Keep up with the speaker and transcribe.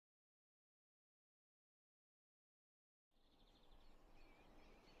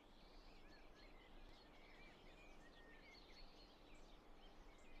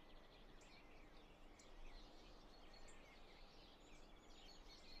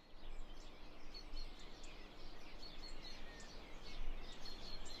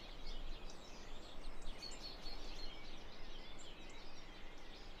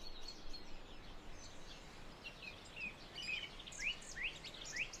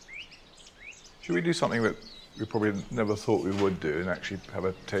Should we do something that we probably never thought we would do and actually have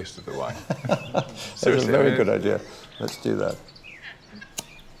a taste of the wine? That's a very good idea. Let's do that.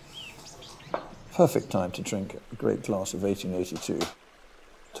 Perfect time to drink a great glass of 1882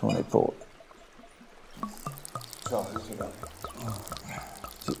 tawny port.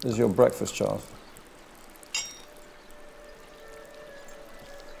 This is your breakfast, Charles.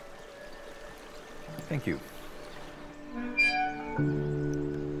 Thank you.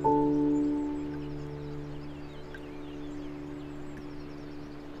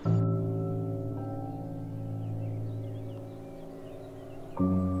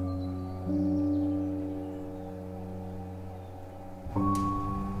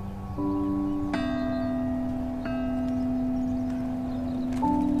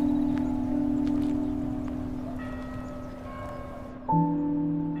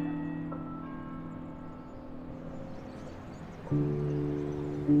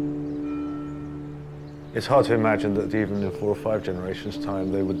 It's hard to imagine that even in 4 or 5 generations'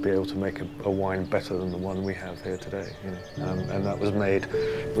 time they would be able to make a wine better than the one we have here today. You know? And that was made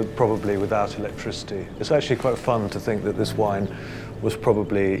probably without electricity. It's actually quite fun to think that this wine was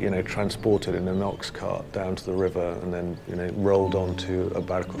probably, you know, transported in an ox cart down to the river and then, you know, rolled onto a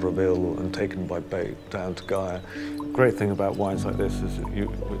barque of Reveille and taken by boat down to Gaia. The great thing about wines like this is that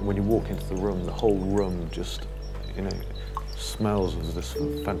when you walk into the room, the whole room just, you know, smells of this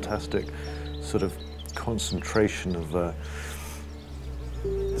fantastic sort of concentration of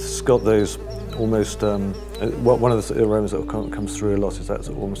it's got those almost one of the aromas that comes through a lot is that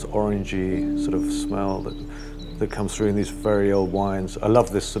almost orangey sort of smell that comes through in these very old wines. I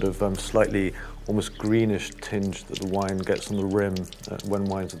love this sort of slightly almost greenish tinge that the wine gets on the rim when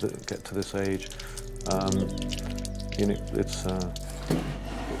wines get to this age. You know, it's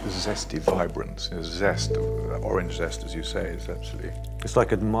zesty vibrance, you know, zest, orange zest, as you say, is absolutely... It's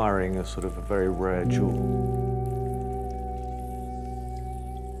like admiring a sort of a very rare jewel.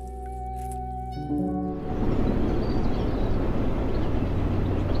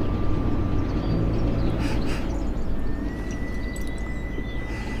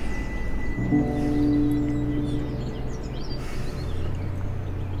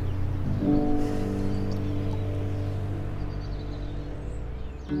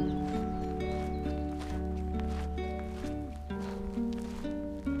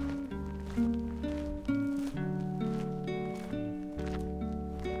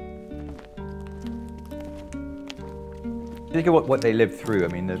 Think of what they lived through. I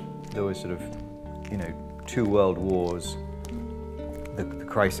mean, there was sort of, you know, 2 world wars, the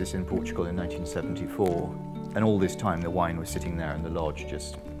crisis in Portugal in 1974, and all this time the wine was sitting there in the lodge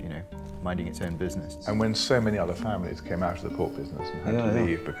just, you know, minding its own business. And when so many other families came out of the port business and had to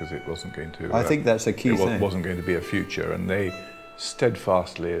leave because it wasn't going to... I think that's a key thing. It wasn't going to be a future, and they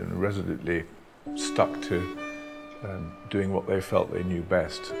steadfastly and resolutely stuck to doing what they felt they knew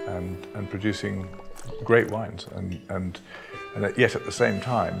best and producing great wines and yet at the same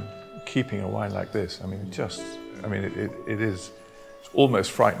time keeping a wine like this. I mean, it is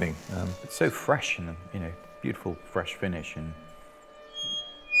almost frightening. It's so fresh and, you know, beautiful fresh finish. And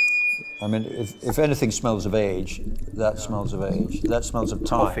I mean, if anything smells of age, that smells of age. That smells of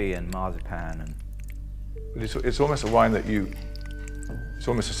time. Coffee and marzipan and... But it's almost a wine that it's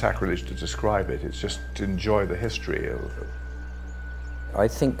almost a sacrilege to describe it. It's just to enjoy the history of it. I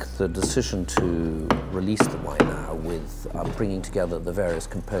think the decision to release the wine now with bringing together the various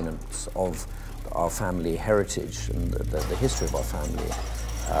components of our family heritage and the history of our family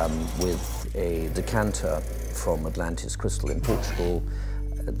with a decanter from Atlantis Crystal in Portugal,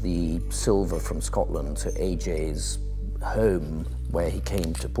 the silver from Scotland to AJ's home where he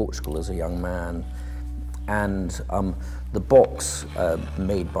came to Portugal as a young man, and the box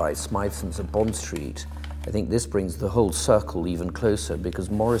made by Smythson's at Bond Street. I think this brings the whole circle even closer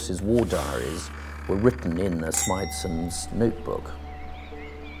because Morris's war diaries were written in Smythson's notebook.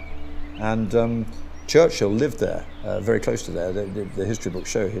 And Churchill lived there, very close to there. The history books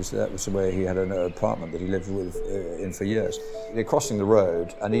show that was where he had an apartment that he lived in for years. They're crossing the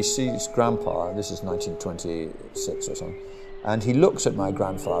road and he sees Grandpa, this is 1926 or something, and he looks at my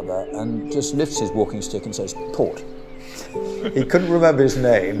grandfather and just lifts his walking stick and says, "Port." He couldn't remember his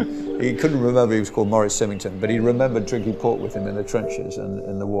name. He couldn't remember he was called Maurice Symington, but he remembered drinking port with him in the trenches and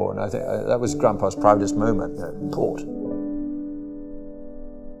in the war. And I think that was Grandpa's proudest moment, you know, port.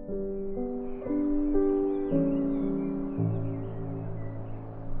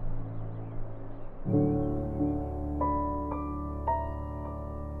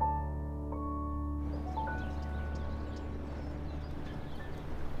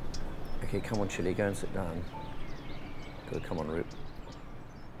 Okay, come on, Chili, go and sit down. Come on, Root.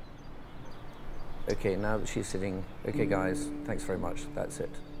 okay, now that she's sitting, okay guys, thanks very much, that's it.